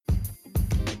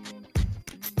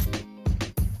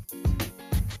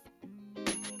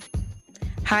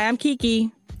Hi, I'm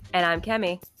Kiki. And I'm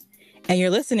Kemi. And you're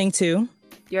listening to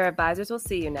Your Advisors Will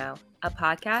See You Now, a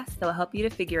podcast that will help you to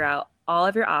figure out all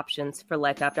of your options for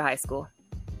life after high school.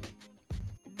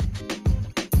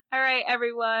 All right,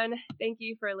 everyone. Thank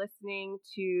you for listening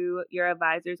to Your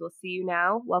Advisors Will See You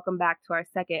Now. Welcome back to our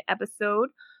second episode.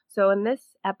 So in this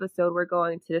episode, we're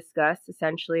going to discuss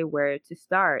essentially where to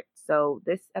start. So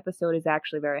this episode is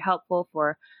actually very helpful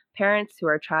for parents who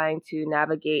are trying to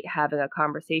navigate having a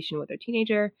conversation with their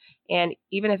teenager. And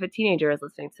even if a teenager is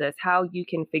listening to this, how you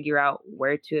can figure out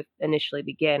where to initially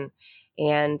begin.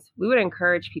 And we would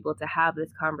encourage people to have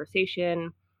this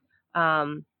conversation. I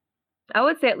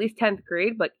would say at least 10th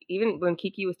grade, but even when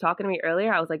Kiki was talking to me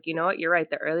earlier, I was like, you know what, you're right.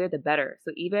 The earlier, the better.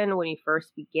 So even when you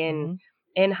first begin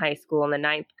in high school in the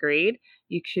 9th grade,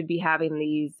 you should be having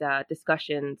these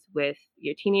discussions with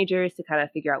your teenagers to kind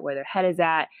of figure out where their head is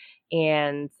at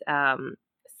and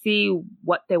see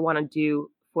what they want to do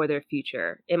for their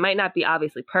future. It might not be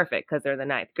obviously perfect because they're in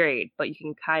the 9th grade, but you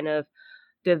can kind of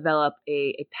develop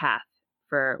a path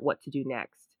for what to do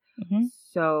next.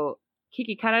 So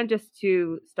Kiki, kind of just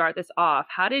to start this off,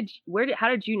 how did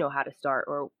you know how to start,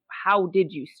 or how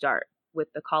did you start with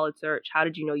the college search? How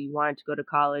did you know you wanted to go to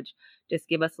college? Just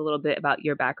give us a little bit about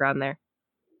your background there.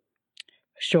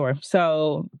 Sure.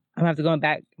 So I'm gonna have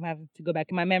to go back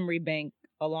in my memory bank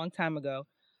a long time ago,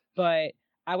 but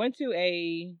I went to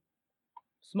a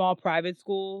small private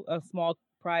school, a small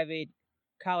private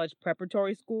college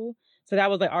preparatory school. So that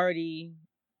was like already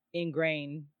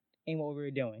ingrained in what we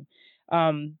were doing.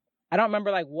 I don't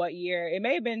remember like what year. It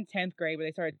may have been 10th grade, but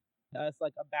they started us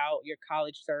like about your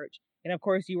college search. And of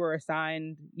course we were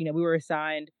assigned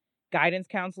guidance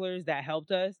counselors that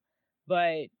helped us.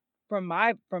 But from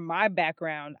my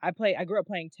background, I grew up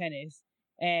playing tennis,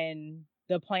 and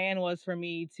the plan was for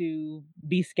me to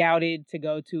be scouted to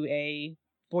go to a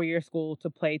 4-year school to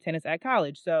play tennis at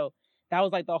college. So that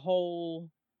was like my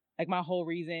whole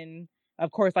reason,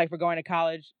 of course, like for going to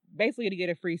college, basically to get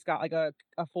a free like a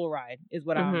full ride is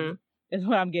what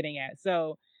I'm getting at.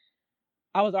 So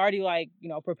I was already like,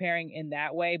 preparing in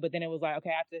that way, but then it was like, okay,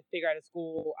 I have to figure out a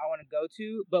school I want to go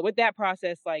to. But with that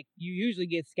process, like you usually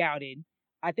get scouted.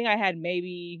 I think I had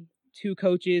maybe 2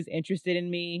 coaches interested in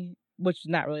me, which is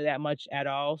not really that much at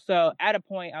all. So at a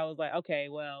point I was like, okay,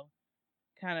 well,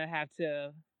 kind of have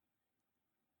to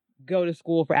go to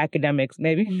school for academics,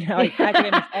 maybe like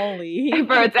academics only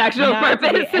for its actual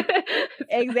purpose.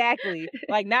 Exactly.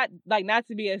 Like not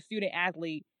to be a student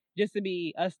athlete, just to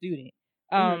be a student.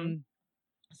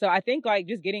 So I think like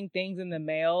just getting things in the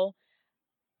mail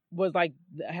was like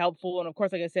helpful. And of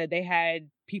course, like I said, they had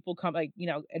people come, like,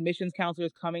 admissions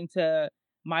counselors coming to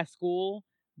my school,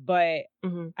 but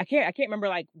I can't remember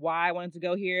like why I wanted to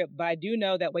go here, but I do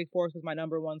know that Wake Forest was my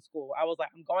number 1 school. I was like,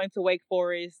 I'm going to Wake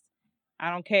Forest. I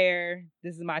don't care.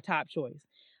 This is my top choice.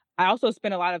 I also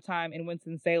spent a lot of time in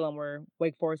Winston-Salem, where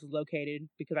Wake Forest is located,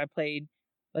 because I played,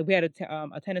 like, we had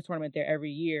a tennis tournament there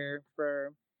every year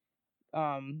for,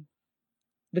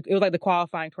 it was like the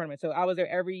qualifying tournament. So I was there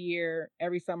every year,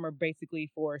 every summer, basically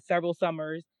for several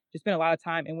summers. Just spent a lot of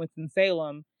time in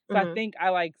Winston-Salem. So I think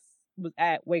I was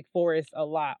at Wake Forest a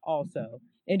lot also.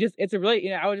 And just, it's a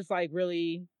really, I was just like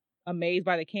really amazed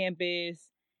by the campus.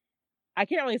 I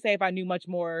can't really say if I knew much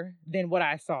more than what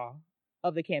I saw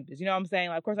of the campus. You know what I'm saying?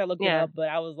 Like, of course I looked it up, but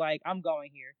I was like, I'm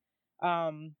going here.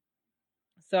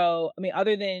 So, I mean,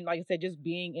 other than, like I said, just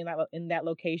being in that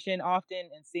location often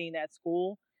and seeing that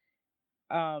school,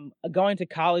 going to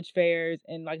college fairs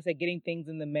and, like I said, getting things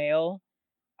in the mail.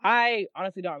 I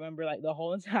honestly don't remember like the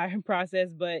whole entire process,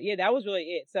 but yeah, that was really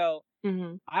it. So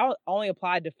I only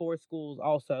applied to 4 schools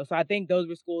also. So I think those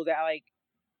were schools that I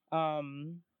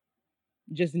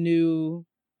just knew,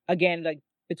 again, like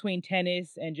between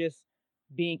tennis and just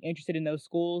being interested in those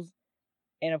schools.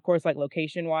 And of course, like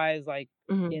location wise, like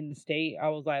in the state, I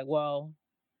was like, well,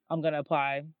 I'm going to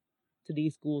apply to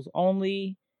these schools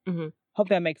only. Hope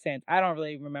that makes sense. I don't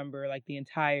really remember like the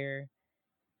entire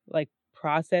like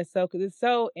process, though, because it's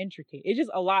so intricate. It's just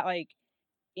a lot. Like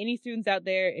any students out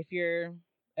there, if you're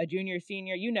a junior or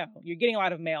senior, you're getting a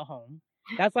lot of mail home.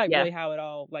 That's like really how it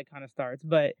all like kind of starts.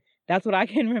 But that's what I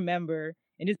can remember.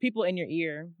 And just people in your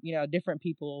ear, different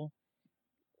people,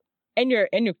 and your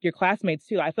classmates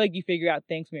too. I feel like you figure out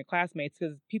things from your classmates,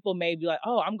 because people may be like,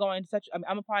 oh, I'm applying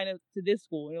to this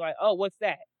school, and you're like, oh, what's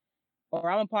that? Or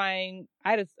I'm applying. I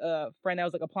had a friend that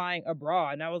was like applying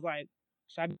abroad, and I was like,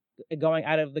 should I be going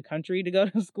out of the country to go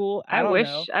to school? I don't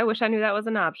know. I wish I knew that was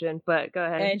an option, but go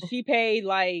ahead. And she paid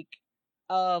like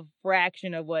a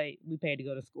fraction of what we paid to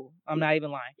go to school. I'm not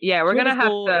even lying. Yeah, we're gonna have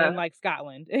to in like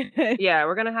Scotland. Yeah,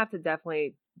 we're gonna have to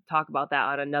definitely talk about that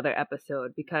on another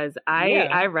episode because I Yeah.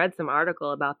 I read some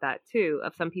article about that too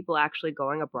of some people actually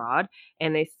going abroad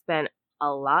and they spent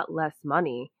a lot less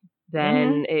money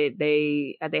Mhm. than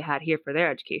they had here for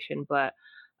their education. But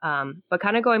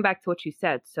kind of going back to what you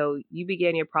said, so you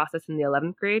began your process in the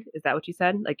 11th grade. Is that what you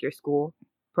said? Like your school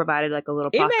provided like a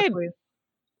little It process may for you?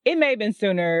 it may have been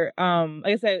sooner.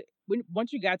 Like I said,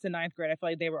 once you got to ninth grade, I feel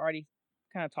like they were already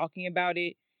kind of talking about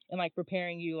it and like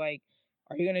preparing you. Like,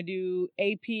 are you gonna do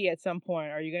AP at some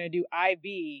point? Are you gonna do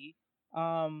IB?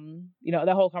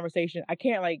 The whole conversation. I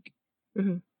can't like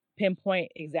Hmm.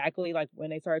 pinpoint exactly like when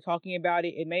they started talking about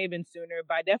it. It may have been sooner,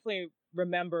 but I definitely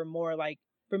remember more like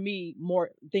for me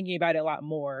more thinking about it a lot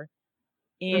more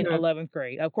in Hmm. 11th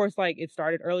grade. Of course, like it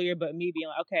started earlier, but me being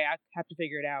like, okay, I have to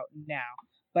figure it out now.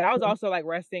 But I was also like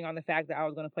resting on the fact that I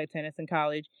was going to play tennis in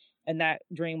college, and that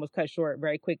dream was cut short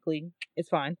very quickly. It's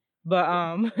fine, but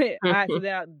I so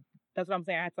then that's what I'm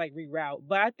saying. I had to like reroute.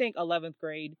 But I think 11th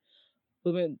grade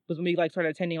was when we like started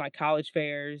attending like college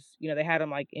fairs. They had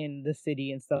them like in the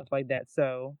city and stuff like that.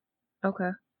 So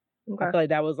Okay. I Okay. feel like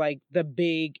that was like the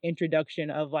big introduction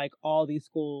of like all these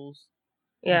schools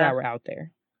Yeah. that were out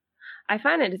there. I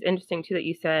find it just interesting too that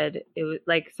you said it was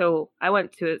like so I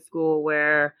went to a school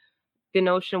where the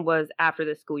notion was after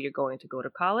the school you're going to go to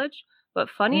college. But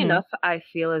funny Hmm. enough, I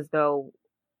feel as though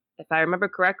if I remember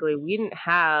correctly, we didn't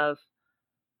have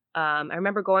I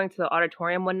remember going to the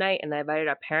auditorium one night and I invited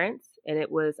our parents and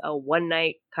it was a one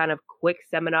night kind of quick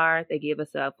seminar. They gave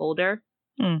us a folder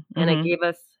and it Mm-hmm. gave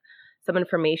us some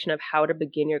information of how to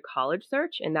begin your college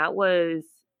search. And that was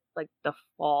like the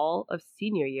fall of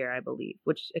senior year, I believe,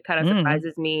 which it kind of Mm.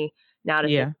 surprises me now to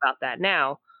think Yeah. about that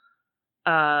now.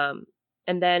 Um,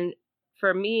 and then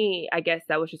for me, I guess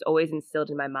that was just always instilled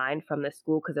in my mind from the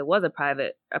school because it was a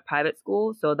private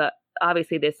school. So the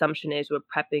obviously the assumption is we're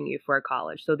prepping you for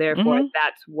college. So therefore, Mhm.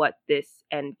 that's what this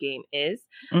end game is.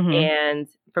 Mhm. And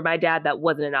for my dad, that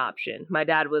wasn't an option. My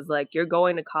dad was like, "You're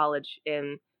going to college,"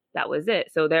 and that was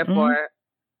it. So Mhm. therefore,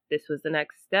 this was the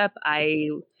next step. I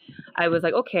was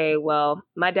like, okay, well,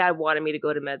 my dad wanted me to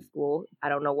go to med school. I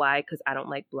don't know why, because I don't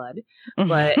like blood,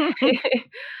 but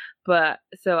but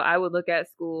so I would look at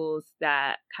schools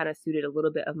that kind of suited a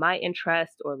little bit of my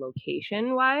interest or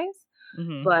location wise.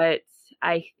 Mhm. But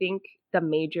I think the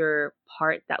major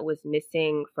part that was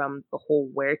missing from the whole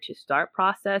where to start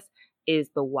process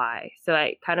is the why. So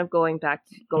I kind of going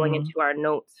Mhm. into our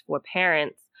notes for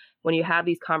parents when you have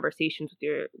these conversations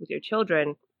with your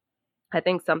children, I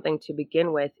think something to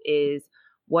begin with is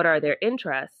what are their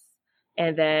interests?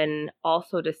 And then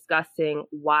also discussing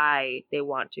why they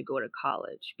want to go to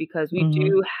college because we Mhm.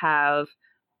 do have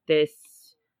this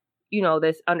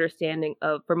this understanding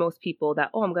of for most people that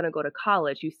oh I'm going to go to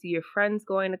college. You see your friends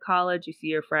going to college, you see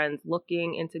your friends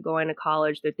looking into going to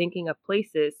college, they're thinking of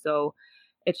places. So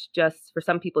it's just for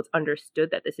some people it's understood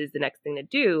that this is the next thing to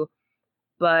do,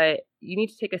 but you need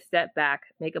to take a step back,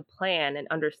 make a plan, and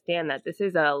understand that this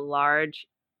is a large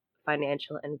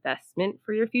financial investment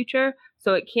for your future.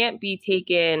 So it can't be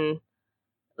taken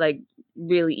like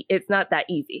really it's not that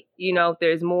easy.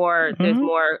 There's Mhm.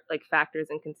 more like factors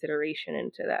and consideration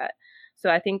into that. So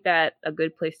I think that a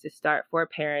good place to start for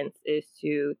parents is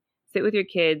to sit with your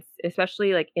kids,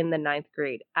 especially like in the ninth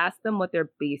grade. Ask them what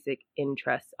their basic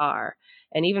interests are.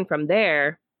 And even from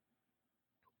there,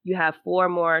 you have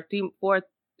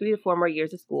 3 to 4 more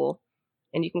years of school,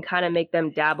 and you can kind of make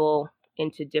them dabble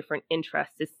into different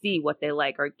interests to see what they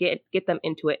like, or get them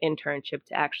into an internship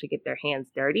to actually get their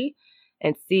hands dirty,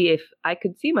 and see if I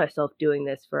could see myself doing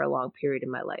this for a long period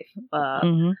in my life.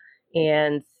 Mhm.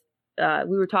 And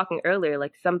we were talking earlier,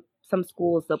 like some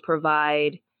schools they'll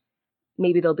provide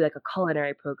maybe there'll be like a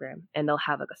culinary program and they'll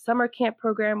have like a summer camp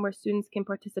program where students can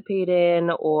participate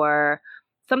in or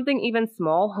something even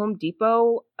small. Home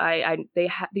Depot, they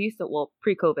used to, well,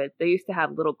 pre-COVID, they used to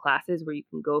have little classes where you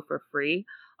can go for free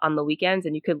on the weekends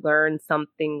and you could learn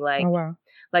something Oh wow.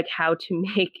 like how to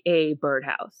make a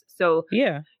birdhouse. So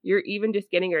Yeah. you're even just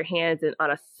getting your hands in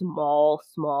on a small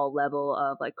level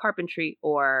of like carpentry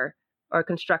or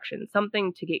construction,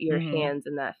 something to get your Mhm. hands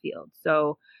in that field.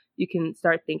 So you can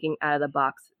start thinking out of the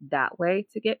box that way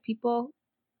to get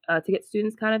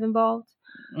students kind of involved.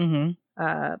 Mhm.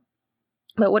 Uh,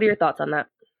 but what are your thoughts on that?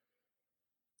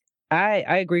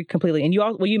 I agree completely. And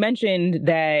you mentioned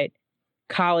that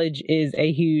college is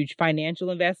a huge financial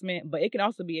investment, but it can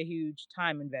also be a huge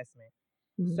time investment.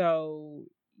 Mhm. So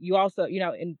you also,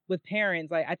 and with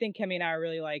parents, like I think Kemi and I are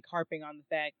really like harping on the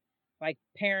fact, like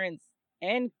parents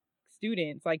and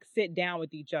students like sit down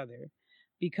with each other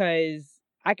because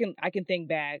I can think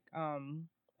back.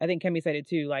 I think Kemi said it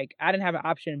too. Like I didn't have an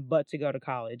option but to go to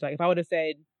college. Like if I would have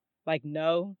said like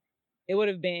no, it would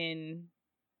have been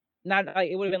not like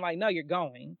it would have been like, no, you're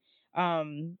going.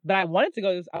 But I wanted to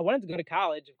go to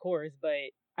college, of course, but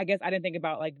I guess I didn't think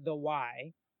about like the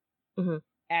why, Hmm.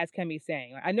 as Kemi's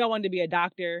saying. Like, I knew I wanted to be a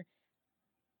doctor.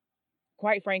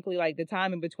 Quite frankly, like the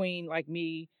time in between like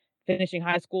me finishing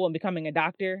high school and becoming a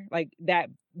doctor, like that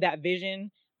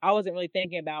vision, I wasn't really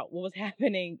thinking about what was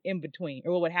happening in between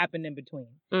or what would happen in between.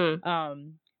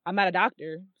 Mm. I'm not a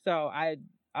doctor, so I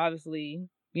obviously,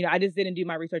 I just didn't do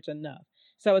my research enough.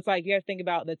 So it's like you have to think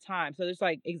about the time. So there's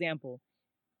like example,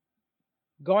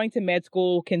 going to med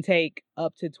school can take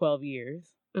up to 12 years,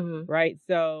 Hmm. right?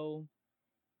 So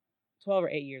 12 or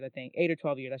 8 years, I think. 8 or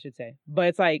 12 years, I should say. But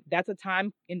it's like that's a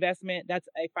time investment, that's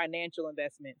a financial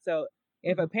investment. So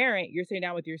if Hmm. a parent, you're sitting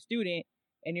down with your student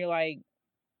and you're like,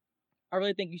 I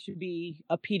really think you should be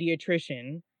a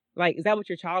pediatrician. Like, is that what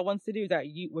your child wants to do? Is that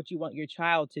what you want your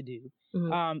child to do?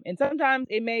 Hmm. And sometimes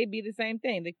it may be the same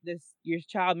thing. Your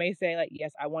child may say, like,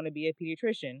 yes, I want to be a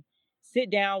pediatrician. Sit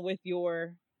down with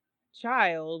your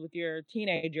child, with your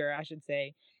teenager, I should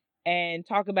say, and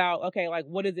talk about, okay, like,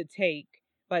 what does it take?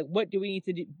 Like, what do we need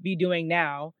to be doing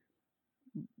now?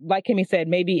 Like Kimmy said,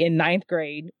 maybe in ninth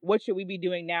grade, what should we be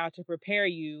doing now to prepare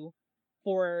you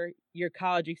for your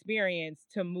college experience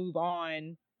to move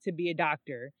on to be a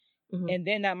doctor? Hmm. And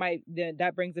then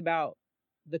that brings about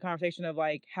the conversation of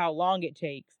like how long it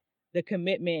takes, the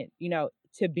commitment,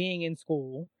 to being in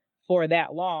school for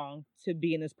that long to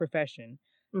be in this profession.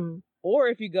 Hmm. Or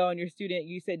if you go and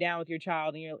you sit down with your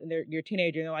child and your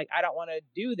teenager and they're like, I don't want to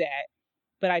do that,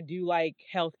 but I do like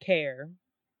healthcare.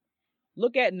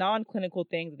 Look at non-clinical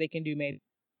things that they can do. Maybe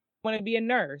want to be a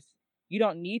nurse. You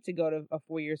don't need to go to a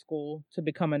 4-year school to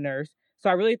become a nurse. So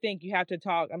I really think you have to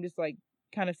talk. I'm just like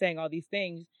kind of saying all these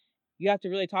things. You have to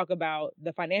really talk about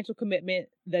the financial commitment,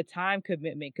 the time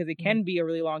commitment, because it Hmm. can be a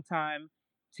really long time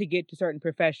to get to certain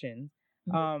professions.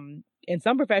 Hmm. And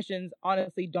some professions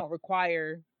honestly don't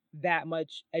require that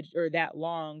much or that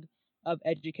long of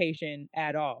education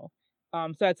at all.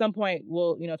 So at some point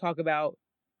we'll talk about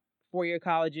 4-year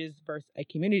colleges versus a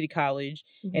community college,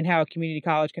 Hmm. and how a community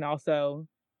college can also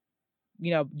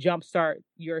jumpstart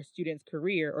your student's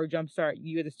career or jumpstart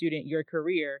you as a student your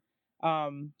career.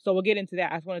 So we'll get into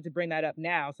that. I just wanted to bring that up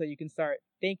now so you can start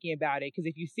thinking about it, because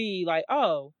if you see like,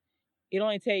 oh, it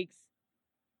only takes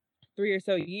 3 or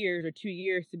so years or 2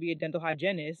 years to be a dental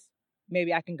hygienist,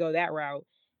 maybe I can go that route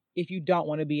if you don't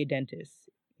want to be a dentist,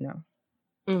 you know.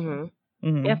 So,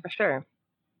 Hmm. Yeah, mhm. for sure.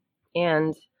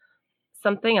 And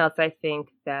something else I think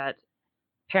that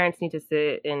parents need to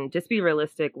sit and just be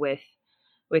realistic with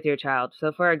your child.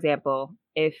 So for example,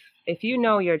 if you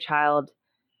know your child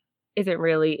isn't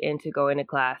really into going to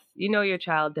class, you know your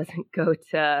child doesn't go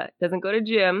to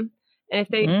gym, and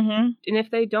Mhm. if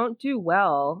they don't do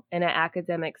well in an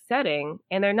academic setting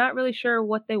and they're not really sure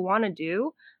what they want to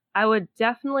do, I would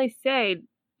definitely say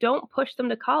don't push them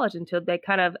to college until they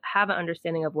kind of have an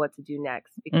understanding of what to do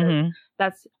next, because Mhm.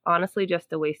 that's honestly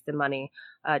just a waste of money.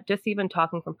 Just even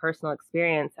talking from personal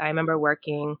experience, I remember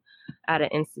working at an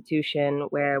institution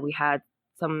where we had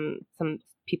some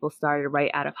people started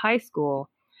right out of high school,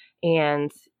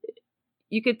 and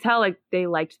you could tell like they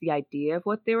liked the idea of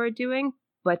what they were doing.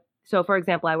 But so for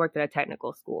example, I worked at a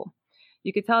technical school.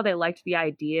 You could tell they liked the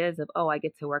ideas of, oh, I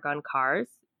get to work on cars.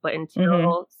 But Mhm.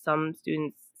 until some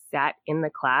students sat in the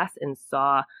class and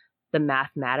saw the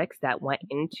mathematics that went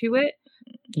into it,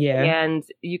 Yeah. and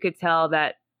you could tell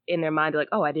that in their mind, like,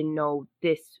 oh, I didn't know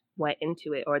this went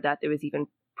into it, or that there was even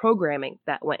programming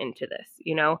that went into this.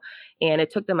 And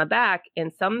it took them aback.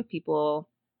 And some people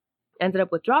ended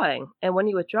up withdrawing. And when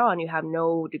you withdraw and you have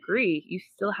no degree, you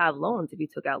still have loans if you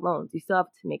took out loans. You still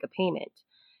have to make a payment.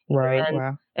 Right. And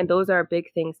Wow. and those are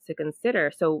big things to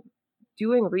consider. So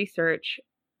doing research,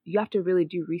 you have to really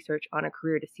do research on a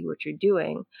career to see what you're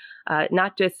doing,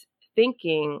 not just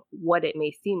thinking what it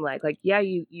may seem like. Like, yeah,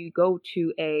 you go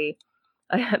to a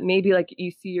maybe like you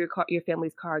see your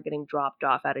family's car getting dropped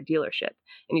off at a dealership,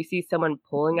 and you see someone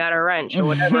pulling out a wrench or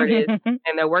whatever it is,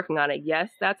 and they're working on it.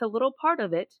 Yes, that's a little part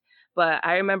of it, but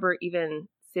I remember even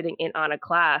sitting in on a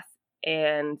class,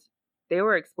 and they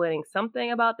were explaining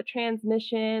something about the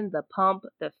transmission, the pump,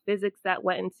 the physics that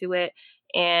went into it,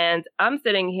 and I'm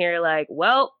sitting here like,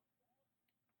 well,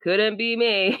 couldn't be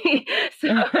me. So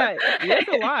Yeah, it's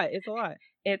a lot. It's a lot.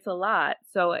 it's a lot.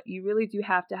 So you really do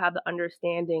have to have the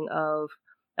understanding of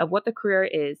what the career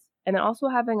is, and then also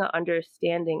having an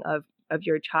understanding of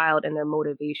your child and their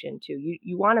motivation too.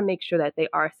 You want to make sure that they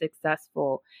are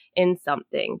successful in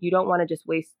something. You don't want to just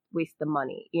waste the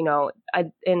money.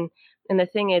 And the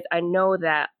thing is, I know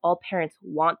that all parents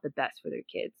want the best for their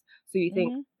kids. So you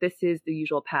think Mm-hmm. this is the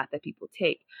usual path that people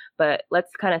take. But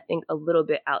let's kind of think a little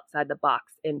bit outside the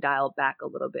box and dial back a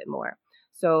little bit more.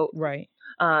 So, Right.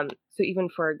 so even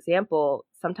for example,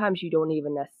 sometimes you don't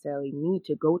even necessarily need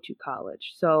to go to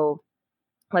college. So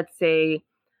let's say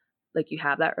like you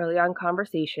have that early on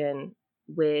conversation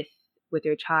with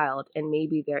your child, and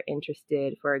maybe they're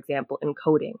interested, for example, in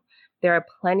coding. There are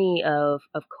plenty of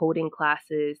coding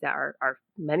classes that are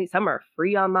many, some are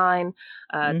free online.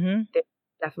 Mm-hmm. There's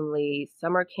definitely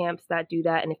summer camps that do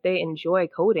that, and if they enjoy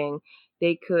coding,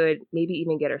 they could maybe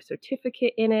even get a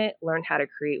certificate in it, learn how to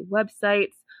create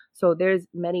websites. So there's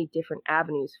many different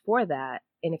avenues for that,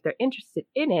 and if they're interested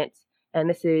in it, and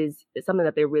this is something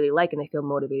that they really like and they feel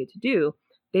motivated to do,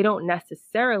 they don't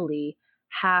necessarily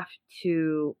have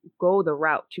to go the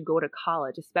route to go to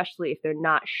college, especially if they're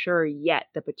not sure yet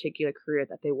the particular career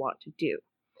that they want to do.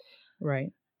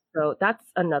 Right. So that's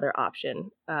another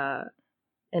option.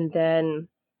 And then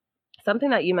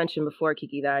something that you mentioned before,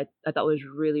 Kiki, that I thought was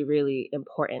really, really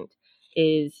important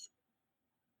is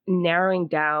narrowing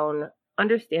down,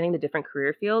 understanding the different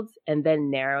career fields, and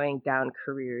then narrowing down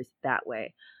careers that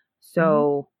way. Mm-hmm.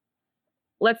 So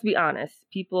let's be honest,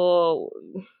 people,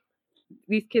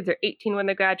 these kids are 18 when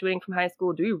they're graduating from high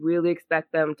school. Do we really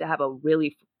expect them to have a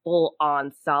really full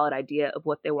on solid idea of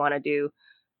what they want to do?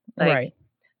 Like Right.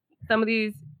 some of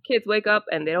these kids wake up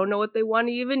and they don't know what they want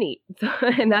to even eat.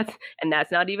 and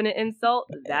that's not even an insult.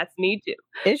 That's me too.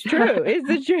 It's true. It's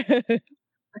the truth.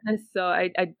 So I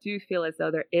do feel as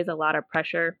though there is a lot of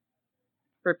pressure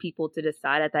for people to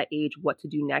decide at that age what to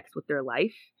do next with their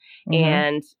life. Mm-hmm.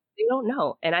 And they don't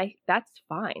know. And that's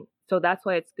fine. So that's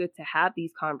why it's good to have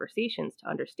these conversations to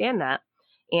understand that.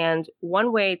 And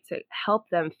one way to help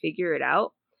them figure it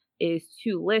out is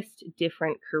to list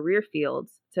different career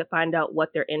fields to find out what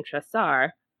their interests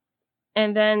are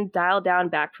and then dial down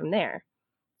back from there.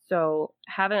 So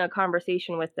having a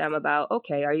conversation with them about,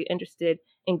 okay, are you interested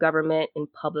in government, in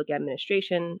public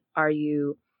administration? Are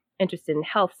you interested in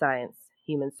health science,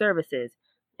 human services,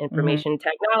 Mm-hmm. information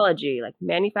technology, like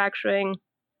manufacturing,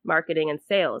 marketing, and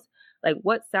sales? Like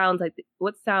what sounds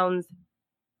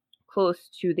close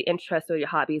to the interests or your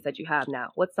hobbies that you have now?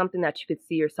 What's something that you could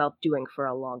see yourself doing for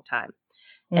a long time?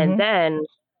 And Mm-hmm. then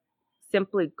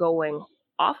simply going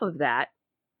off of that,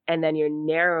 and then you're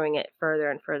narrowing it further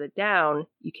and further down,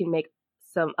 you can make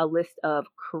a list of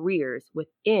careers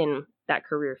within that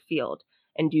career field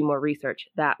and do more research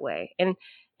that way. And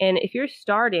if you're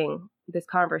starting this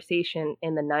conversation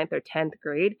in the ninth or 10th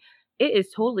grade, it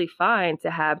is totally fine to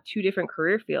have two different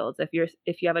career fields. If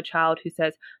you have a child who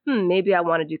says, maybe I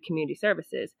want to do community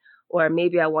services, or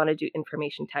maybe I want to do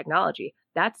information technology,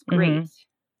 that's great. Mm-hmm.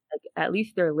 Like at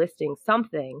least they're listing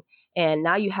something, and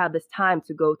now you have this time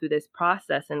to go through this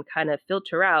process and kind of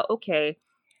filter out, okay,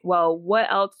 well,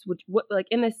 what else what like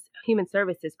in this human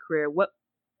services career, what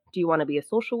do you want to be a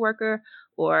social worker?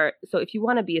 Or so if you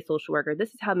want to be a social worker, this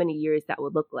is how many years that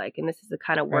would look like, and this is the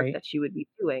kind of work Right. that you would be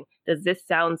doing. Does this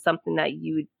sound something that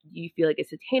you feel like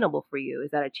it's attainable for you?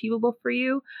 Is that achievable for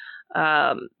you?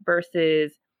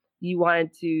 Versus you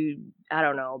wanted to, I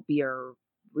don't know, be a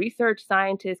research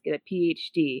scientist, get a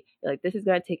PhD. Like this is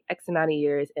going to take X amount of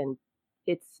years, and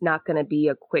it's not going to be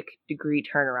a quick degree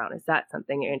turnaround. Is that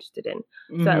something you're interested in?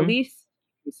 So at Mm-hmm. least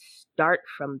start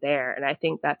from there. And I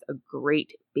think that's a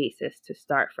great basis to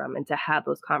start from and to have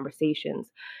those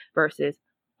conversations versus,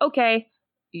 okay,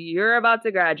 you're about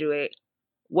to graduate.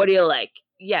 What do you like?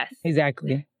 Yes.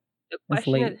 Exactly. The It's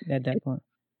question late is, at that point.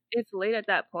 it's late at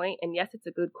that point, and yes, it's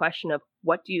a good question of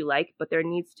what do you like, but there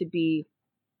needs to be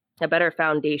a better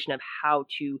foundation of how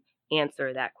to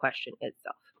answer that question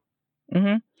itself.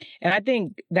 Mm-hmm. And I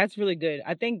think that's really good.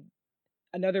 I think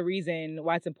another reason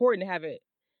why it's important to have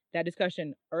that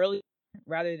discussion early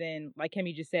rather than like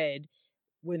Kemi just said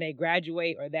when they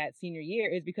graduate or that senior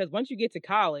year is because once you get to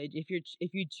college, if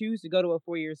you choose to go to a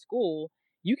 4-year school,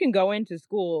 you can go into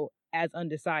school as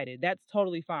undecided. That's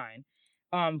totally fine.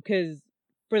 Because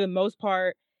for the most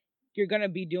part, you're gonna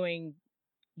be doing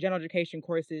general education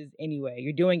courses anyway.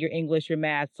 You're doing your English, your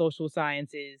math, social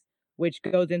sciences, which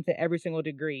goes into every single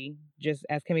degree. Just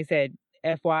as Kemi said,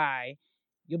 FYI,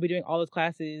 you'll be doing all those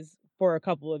classes for a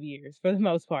couple of years for the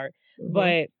most part. Mm-hmm.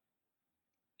 But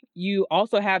you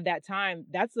also have that time.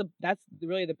 That's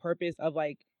really the purpose of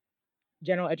like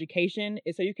general education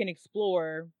is so you can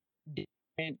explore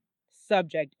different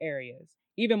subject areas,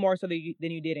 even more so than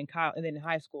you did in college and then in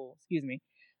high school. Excuse me,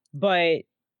 but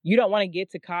you don't want to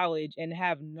get to college and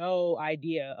have no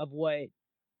idea of what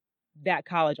that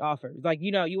college offers. Like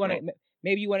you want Right. to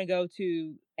maybe you want to go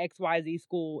to XYZ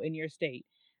school in your state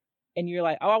and you're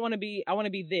like, "Oh, I want to be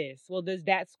this." Well, does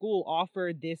that school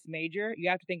offer this major? You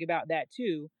have to think about that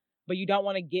too. but you don't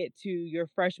want to get to your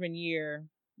freshman year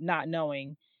not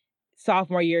knowing.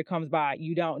 Sophomore year comes by,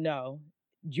 you don't know.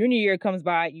 Junior year comes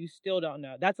by, you still don't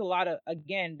know. That's a lot of,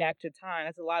 again, back to time.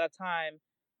 That's a lot of time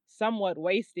somewhat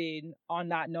wasted on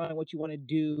not knowing what you want to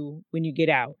do when you get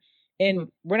out. And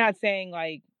we're not saying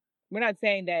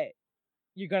that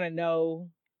you're going to know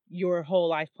your whole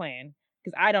life plan,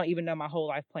 because I don't even know my whole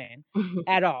life plan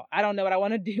at all. I don't know what I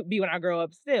want to be when I grow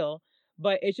up still,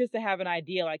 but it's just to have an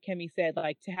idea, like Kemi said,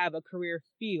 like to have a career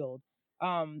field.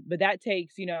 But that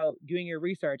takes, doing your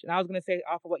research. And I was going to say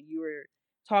off of what you were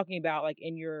talking about, like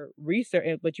in your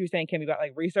research, what you were saying, Kemi, about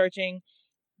like researching,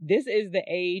 this is the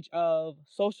age of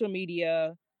social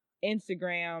media,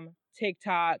 Instagram,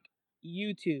 TikTok,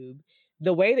 YouTube.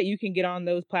 The way that you can get on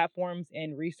those platforms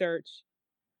and research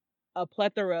a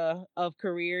plethora of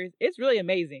careers, it's really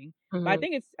amazing. But I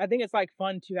think it's like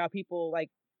fun to how people like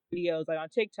videos like on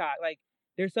TikTok. Like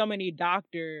there's so many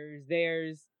doctors,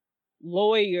 there's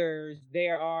lawyers,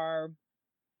 there are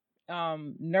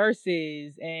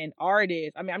nurses and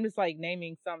artists. I mean, I'm just like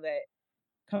naming some that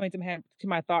coming to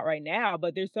my thought right now,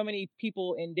 but there's so many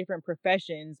people in different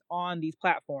professions on these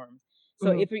platforms.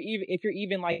 So if you're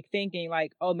even like thinking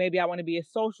like, oh, maybe I want to be a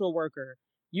social worker,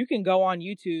 you can go on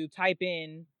YouTube, type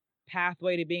in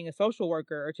pathway to being a social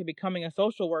worker or to becoming a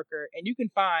social worker, and you can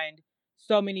find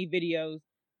so many videos,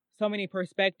 so many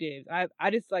perspectives. I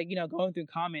just like, going through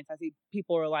comments, I see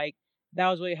people are like, that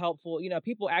was really helpful.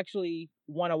 People actually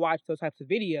want to watch those types of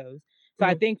videos. So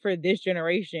I think for this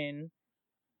generation,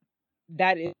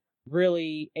 that is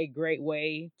really a great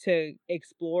way to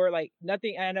explore. Like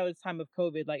nothing, I know it's time of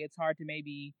COVID, like it's hard to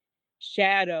maybe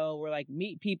shadow or like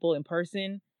meet people in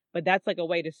person, but that's like a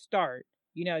way to start,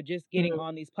 just getting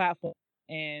on these platforms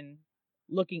and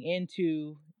looking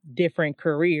into different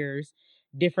careers,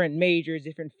 different majors,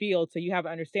 different fields. So you have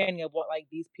an understanding of what like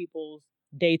these people's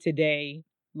day-to-day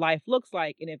life looks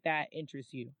like. And if that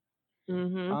interests you.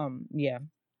 Yeah.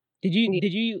 Did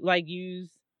you like use,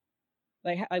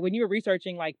 like when you were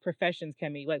researching like professions,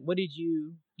 Kemi, like what did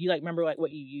you like remember like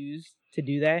what you used to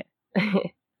do that?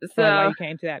 So like, why you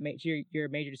came to that your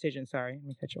major decision? Sorry, let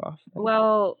me cut you off.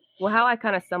 Well, how I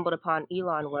kind of stumbled upon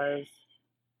Elon was,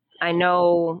 I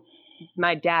know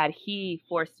my dad, he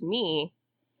forced me,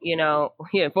 he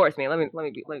didn't force me. Let me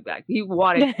back.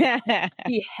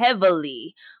 He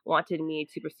heavily wanted me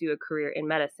to pursue a career in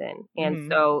medicine.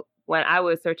 And so when I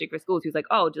was searching for schools, he was like,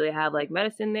 oh, do they have like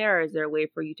medicine there? Or is there a way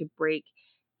for you to break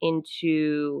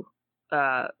into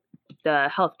the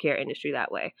healthcare industry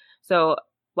that way? So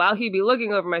while he'd be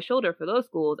looking over my shoulder for those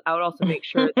schools, I would also make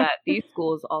sure that these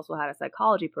schools also had a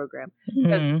psychology program,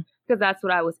 because that's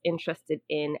what I was interested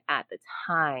in at the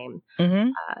time.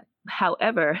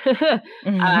 However,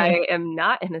 I am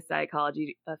not in the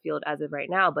psychology field as of right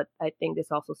now, but I think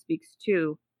this also speaks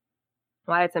to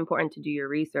why it's important to do your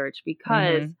research,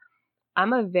 because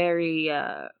I'm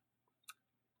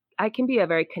I can be a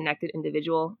very connected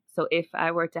individual. So if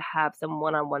I were to have some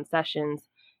one-on-one sessions,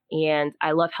 and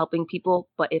I love helping people,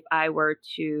 but if I were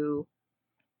to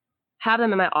have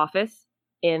them in my office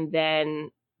and then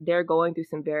they're going through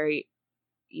some very,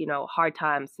 hard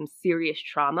times, some serious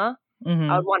trauma,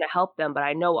 I would want to help them, but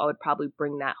I know I would probably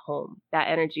bring that home. That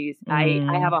energy is,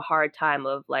 I have a hard time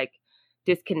of like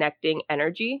disconnecting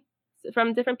energy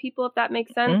from different people, if that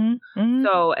makes sense.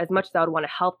 So as much as I would want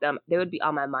to help them, they would be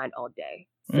on my mind all day.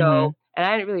 So, and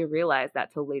I didn't really realize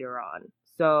that till later on.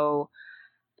 So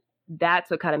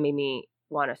that's what kind of made me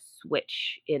want to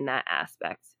switch in that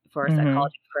aspect for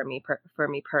psychology for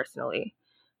me personally.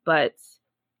 But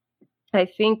I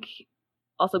think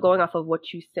also going off of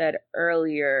what you said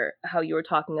earlier, how you were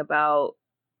talking about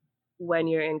when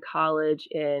you're in college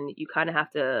and you kind of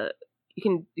have to,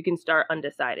 you can start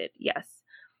undecided. Yes,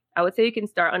 I would say you can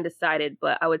start undecided,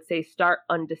 but I would say start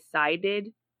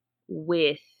undecided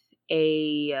with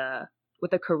a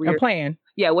career plan.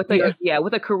 With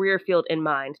a career field in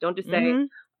mind. Don't just say,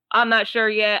 I'm not sure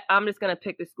yet, I'm just going to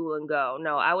pick the school and go.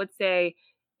 No, I would say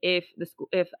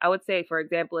for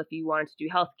example, if you wanted to do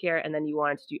healthcare and then you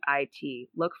wanted to do IT,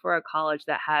 look for a college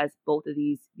that has both of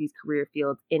these career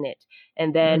fields in it.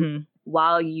 And then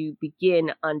while you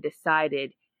begin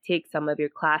undecided, take some of your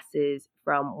classes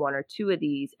from one or two of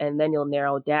these, and then you'll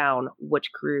narrow down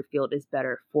which career field is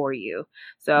better for you.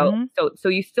 So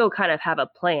you still kind of have a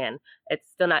plan. It's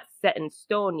still not set in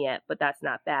stone yet, but that's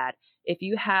not bad. If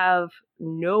you have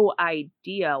no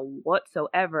idea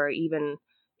whatsoever, even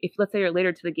if, let's say, you're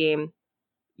later to the game,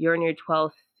 you're in your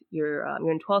 12th, you're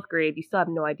in 12th grade, you still have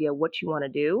no idea what you want to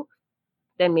do,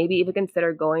 then maybe even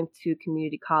consider going to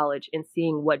community college and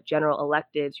seeing what general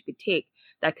electives you could take.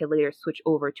 that could later switch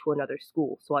over to another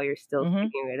school. So while you're still Mm-hmm.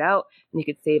 figuring it out, and you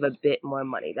could save a bit more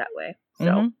money that way. So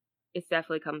Mm-hmm. it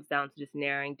definitely comes down to just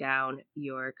narrowing down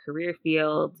your career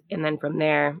field. And then from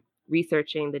there,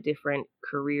 researching the different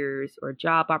careers or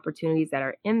job opportunities that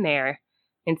are in there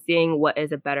and seeing what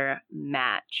is a better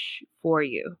match for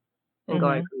you and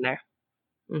going from there.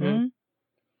 Mm-hmm.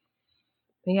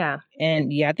 Yeah.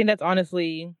 And yeah, I think that's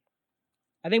honestly,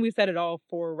 I think we said it all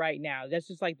for right now. That's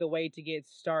just like the way to get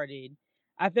started.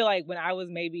 I feel like when I was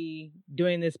maybe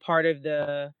doing this part of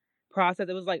the process,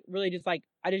 it was like really just like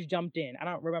I just jumped in. I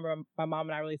don't remember my mom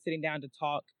and I really sitting down to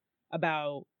talk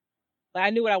about, like, I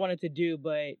knew what I wanted to do,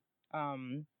 but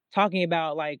talking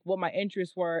about like what my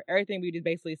interests were, everything we just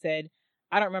basically said.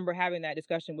 I don't remember having that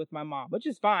discussion with my mom, which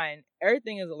is fine.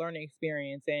 Everything is a learning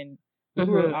experience, and we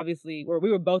were obviously, or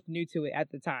we were both new to it at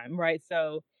the time, right?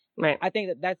 So Right. I think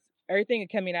that that's everything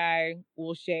that Kemi and I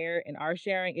will share and are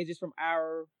sharing is just from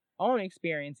our own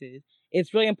experiences.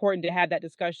 It's really important to have that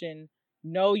discussion.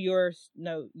 Know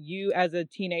you as a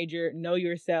teenager, know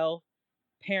yourself.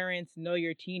 Parents, know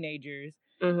your teenagers,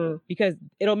 because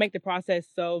it'll make the process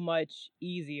so much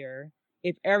easier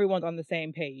if everyone's on the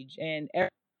same page and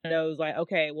everyone knows, like,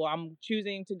 okay, well, I'm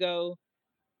choosing to go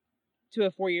to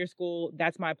a 4-year school.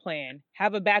 That's my plan.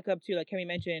 Have a backup too. Like Kemi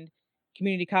mentioned,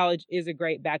 community college is a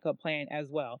great backup plan as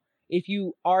well. If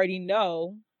you already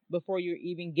know before you're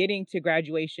even getting to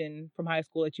graduation from high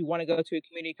school that you want to go to a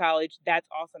community college, that's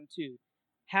awesome too.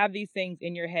 Have these things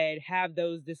in your head, have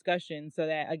those discussions so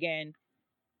that, again,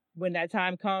 when that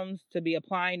time comes to be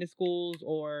applying to schools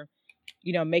or,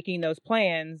 making those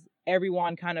plans,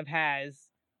 everyone kind of has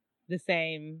the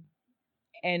same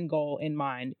end goal in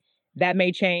mind. That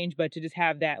may change, but to just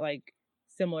have that like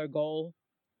similar goal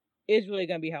is really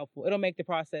going to be helpful. It'll make the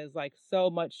process like so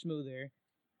much smoother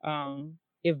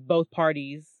if both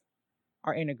parties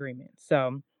are in agreement.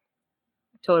 So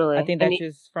totally. I think that's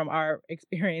just from our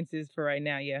experiences for right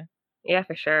now. Yeah. Yeah,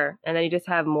 for sure. And then you just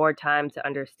have more time to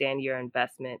understand your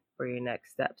investment for your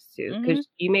next steps too. Because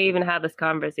you may even have this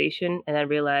conversation and then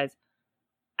realize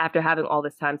after having all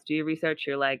this time to do your research,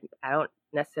 you're like, I don't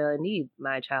necessarily need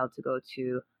my child to go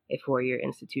to a 4-year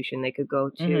institution. They could go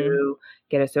to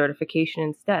get a certification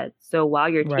instead. So while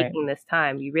you're taking this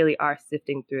time, you really are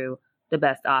sifting through the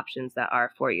best options that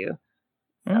are for you.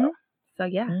 So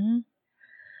yeah.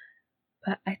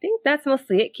 But I think that's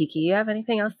mostly it, Kiki. You have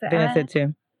anything else to add? That's it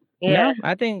too. Yeah. No,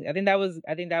 I think that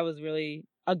was really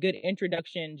a good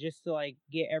introduction just to like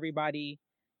get everybody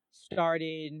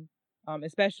started,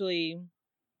 especially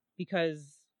because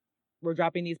we're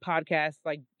dropping these podcasts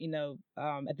like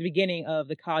at the beginning of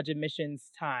the college admissions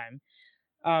time.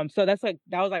 So that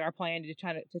was like our plan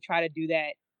to try to do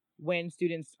that when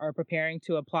students are preparing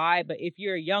to apply. But if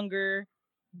you're younger,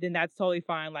 then that's totally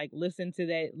fine. Like listen to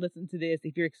this.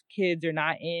 If your kids are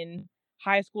not in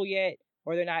high school yet,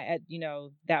 or they're not at,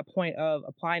 that point of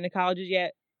applying to colleges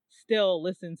yet, still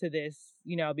listen to this,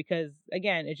 because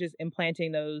again, it's just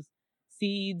implanting those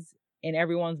seeds in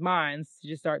everyone's minds to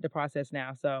just start the process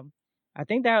now. So I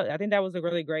think that was a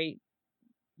really great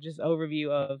just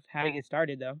overview of how to get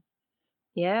started though.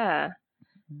 Yeah.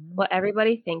 Well,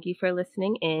 everybody, thank you for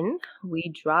listening in.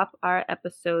 We drop our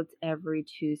episodes every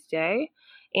Tuesday.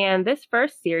 And this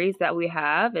first series that we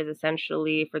have is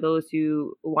essentially for those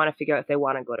who want to figure out if they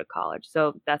want to go to college.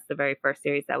 So that's the very first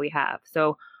series that we have.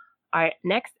 So our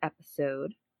next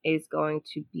episode is going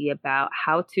to be about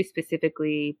how to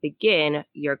specifically begin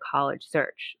your college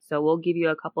search. So we'll give you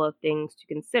a couple of things to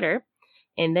consider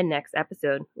in the next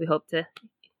episode. We hope to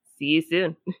see you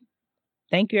soon.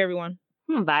 Thank you, everyone.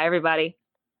 Bye, everybody.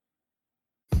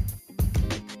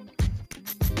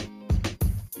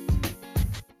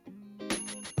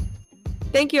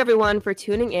 Thank you, everyone, for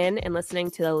tuning in and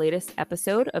listening to the latest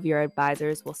episode of Your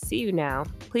Advisors Will See You Now.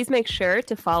 Please make sure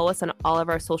to follow us on all of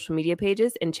our social media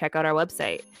pages and check out our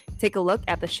website. Take a look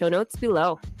at the show notes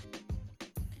below.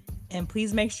 And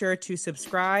please make sure to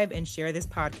subscribe and share this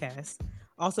podcast.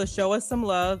 Also, show us some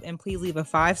love and please leave a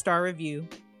 5-star review.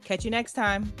 Catch you next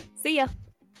time. See ya.